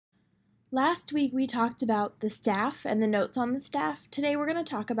Last week we talked about the staff and the notes on the staff. Today we're going to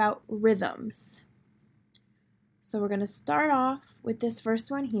talk about rhythms. So we're going to start off with this first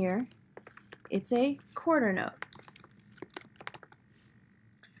one here. It's a quarter note.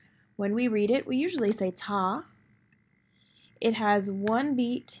 When we read it, we usually say ta. It has one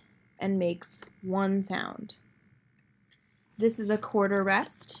beat and makes one sound. This is a quarter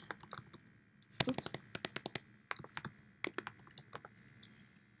rest. Oops.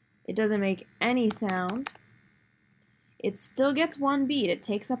 It doesn't make any sound. It still gets one beat. It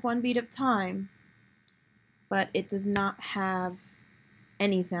takes up one beat of time, but it does not have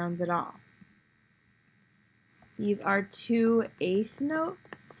any sounds at all. These are 2/8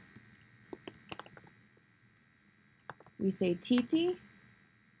 notes. We say titi,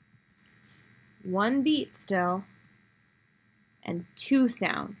 one beat still, and two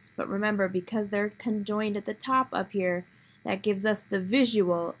sounds. But remember, because they're conjoined at the top up here, that gives us the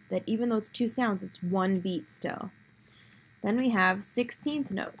visual that even though it's two sounds, it's one beat still. Then we have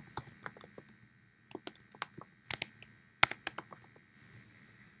 16th notes.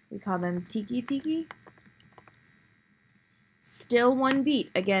 We call them tiki tiki. Still one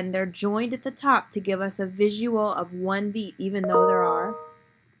beat. Again, they're joined at the top to give us a visual of one beat, even though there are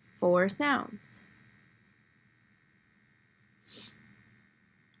four sounds.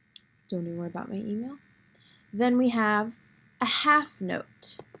 Don't know more about my email. Then we have a half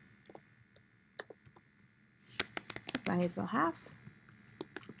note. Size of half.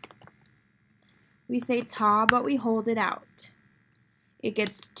 We say ta, but we hold it out. It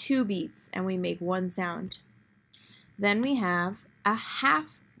gets two beats and we make one sound. Then we have a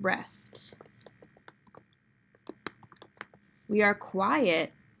half rest. We are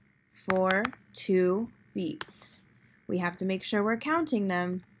quiet for two beats. We have to make sure we're counting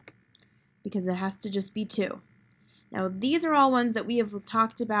them because it has to just be two. Now these are all ones that we have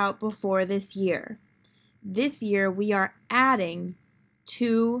talked about before this year. This year we are adding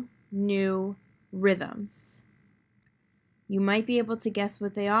two new rhythms. You might be able to guess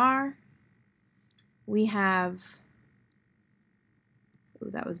what they are. We have, oh,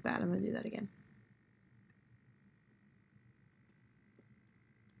 that was bad. I'm going to do that again.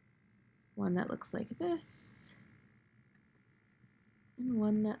 One that looks like this, and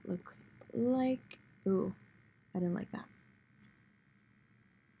one that looks like, ooh, I didn't like that.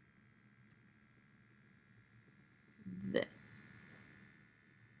 This.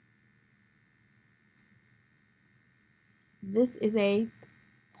 This is a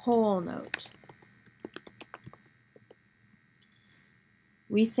whole note.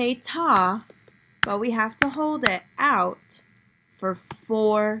 We say ta, but we have to hold it out for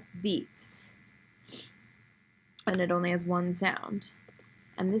 4 beats. And it only has one sound.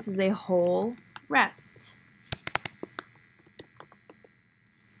 And this is a whole rest.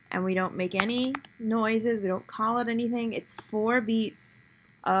 And we don't make any noises, we don't call it anything. It's 4 beats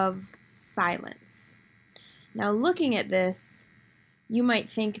of silence. Now looking at this, you might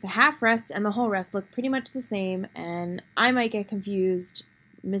think the half rest and the whole rest look pretty much the same, and I might get confused.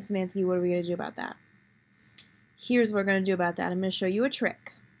 Miss Szymanski, what are we going to do about that? Here's what we're going to do about that. I'm going to show you a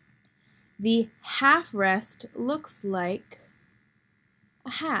trick. The half rest looks like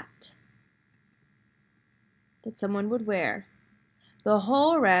a hat that someone would wear. The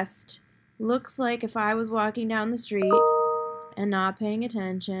whole rest looks like if I was walking down the street and not paying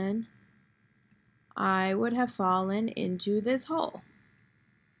attention, I would have fallen into this hole.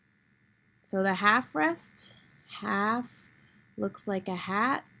 So the half rest, half looks like a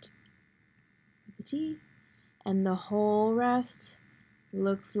hat with a T, and the whole rest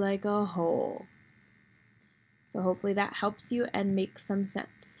looks like a hole. So hopefully that helps you and makes some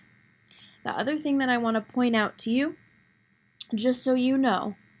sense. The other thing that I want to point out to you, just so you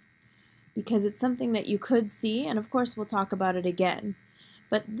know, because it's something that you could see, and of course we'll talk about it again,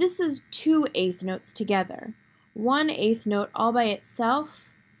 but this is 2/8 notes together. 1/8 note all by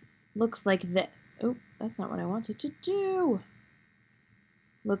itself looks like this. Oh, that's not what I wanted to do.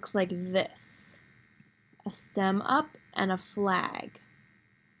 Looks like this. A stem up and a flag.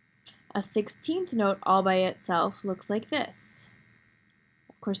 A 16th note all by itself looks like this.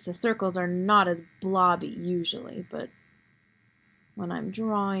 Of course, the circles are not as blobby usually, but when I'm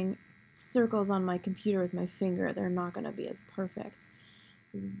drawing circles on my computer with my finger, they're not going to be as perfect.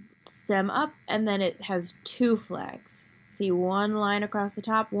 Stem up, and then it has 2 flags. See, 1 line across the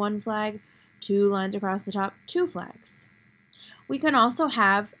top, 1 flag, 2 lines across the top, 2 flags. We can also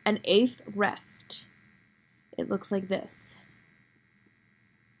have an 8th rest. It looks like this.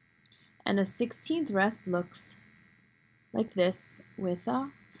 And a 16th rest looks like this with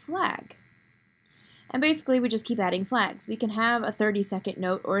a flag. And basically we just keep adding flags. We can have a 32nd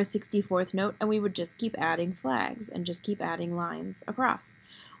note or a 64th note, and we would just keep adding flags and just keep adding lines across.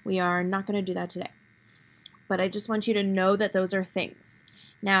 We are not going to do that today. But I just want you to know that those are things.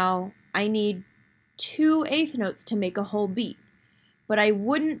 Now, I need 2 eighth notes to make a whole beat, but I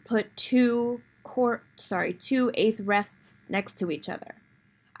wouldn't put 2 eighth rests next to each other.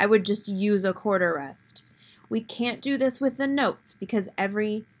 I would just use a quarter rest. We can't do this with the notes because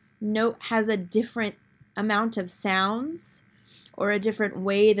every note has a different amount of sounds or a different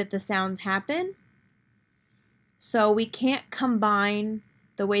way that the sounds happen. So we can't combine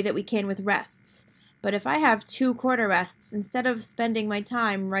the way that we can with rests. But if I have 2 quarter rests, instead of spending my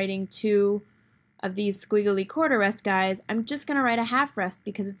time writing 2 of these squiggly quarter rest guys, I'm just going to write a half rest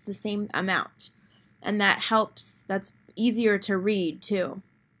because it's the same amount. And that helps. That's easier to read too.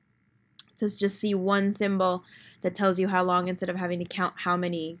 To just see one symbol that tells you how long instead of having to count how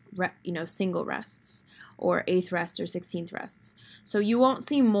many single rests or eighth rest or 16th rests. So you won't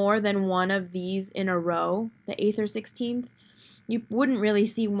see more than one of these in a row, the 8th or 16th. You wouldn't really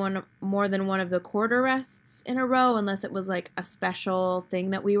see more than one of the quarter rests in a row unless it was like a special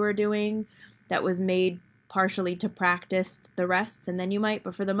thing that we were doing that was made partially to practice the rests, and then you might,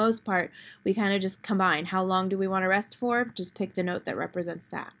 but for the most part, we kind of just combine. How long do we want to rest for? Just pick the note that represents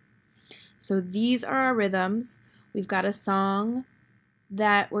that. So these are our rhythms. We've got a song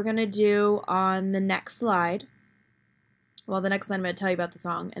that we're going to do on the next slide. Well, the next slide I'm going to tell you about the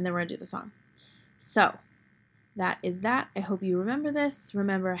song, and then we're going to do the song. So that is that. I hope you remember this.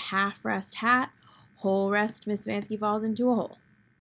 Remember half rest hat, whole rest Miss Vansky falls into a hole.